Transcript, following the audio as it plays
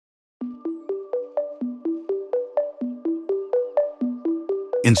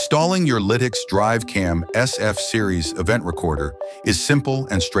Installing your Lytx DriveCam SF-series event recorder is simple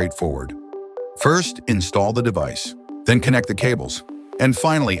and straightforward. First, install the device, then connect the cables, and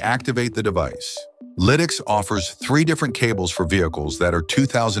finally activate the device. Lytx offers 3 different cables for vehicles that are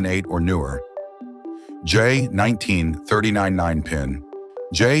 2008 or newer: J1939 9-pin,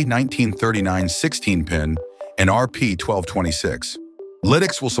 J1939 16-pin, and RP1226.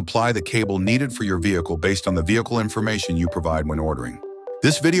 Lytx will supply the cable needed for your vehicle based on the vehicle information you provide when ordering.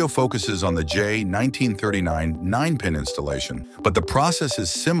 This video focuses on the J1939 9-pin installation, but the process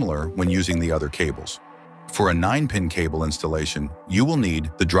is similar when using the other cables. For a 9-pin cable installation, you will need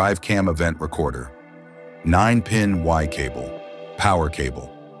the DriveCam event recorder, 9-pin Y cable, power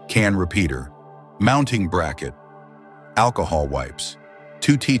cable, CAN repeater, mounting bracket, alcohol wipes,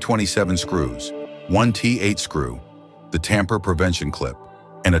 2 T27 screws, 1 T8 screw, the tamper prevention clip,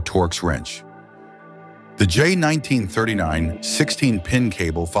 and a Torx wrench. The J1939 16-pin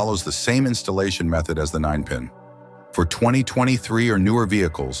cable follows the same installation method as the 9-pin. For 2023 or newer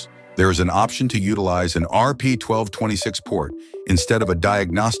vehicles, there is an option to utilize an RP1226 port instead of a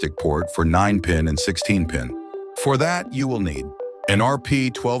diagnostic port for 9-pin and 16-pin. For that, you will need an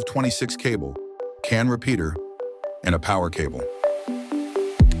RP1226 cable, CAN repeater, and a power cable.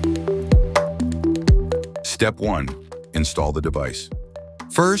 Step 1. Install the device.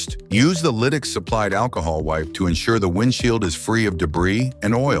 First, use the Lytx supplied alcohol wipe to ensure the windshield is free of debris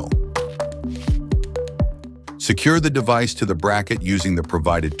and oil. Secure the device to the bracket using the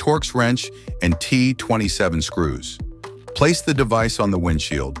provided Torx wrench and T27 screws. Place the device on the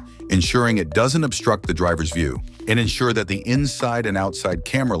windshield, ensuring it doesn't obstruct the driver's view, and ensure that the inside and outside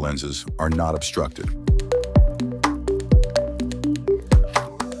camera lenses are not obstructed.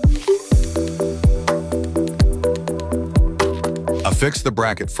 Affix the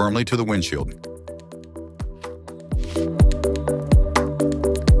bracket firmly to the windshield.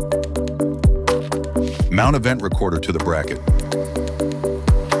 Mount event recorder to the bracket.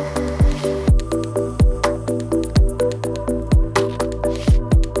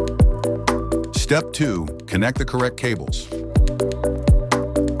 Step 2. Connect the correct cables.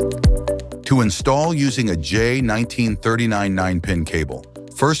 To install using a J1939 9-pin cable,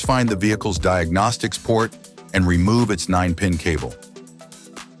 first find the vehicle's diagnostics port and remove its 9-pin cable.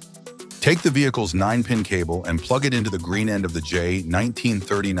 Take the vehicle's 9-pin cable and plug it into the green end of the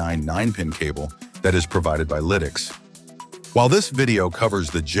J1939 9-pin cable that is provided by Lytx. While this video covers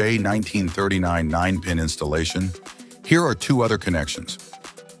the J1939 9-pin installation, here are 2 other connections.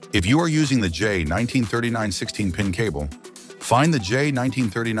 If you are using the J1939 16-pin cable, find the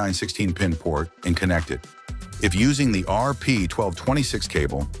J1939 16-pin port and connect it. If using the RP1226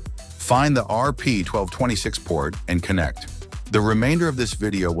 cable, find the RP1226 port and connect. The remainder of this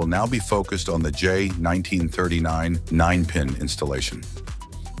video will now be focused on the J1939 9-pin installation.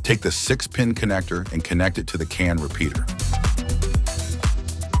 Take the 6-pin connector and connect it to the CAN repeater.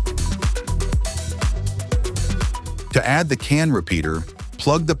 To add the CAN repeater,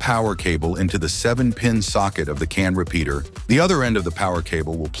 plug the power cable into the 7-pin socket of the CAN repeater. The other end of the power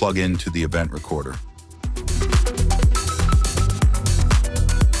cable will plug into the event recorder.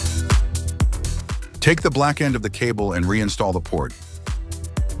 Take the black end of the cable and reinstall the port.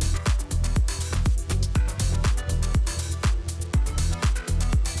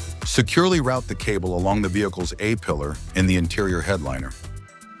 Securely route the cable along the vehicle's A-pillar in the interior headliner.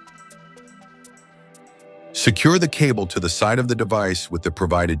 Secure the cable to the side of the device with the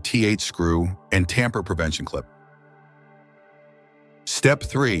provided T8 screw and tamper prevention clip. Step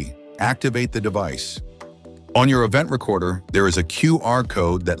 3. Activate the device. On your event recorder, there is a QR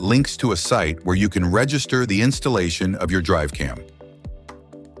code that links to a site where you can register the installation of your DriveCam.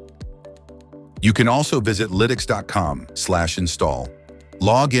 You can also visit lytx.com/install.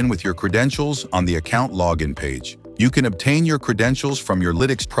 Log in with your credentials on the account login page. You can obtain your credentials from your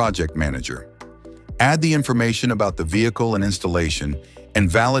Lytx project manager. Add the information about the vehicle and installation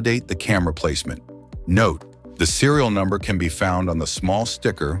and validate the camera placement. Note, the serial number can be found on the small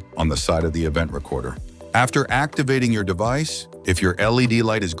sticker on the side of the event recorder. After activating your device, if your LED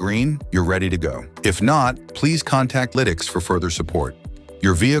light is green, you're ready to go. If not, please contact Lytx for further support.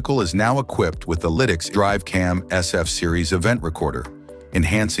 Your vehicle is now equipped with the Lytx DriveCam SF-series event recorder,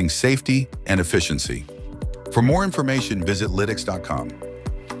 enhancing safety and efficiency. For more information, visit lytx.com.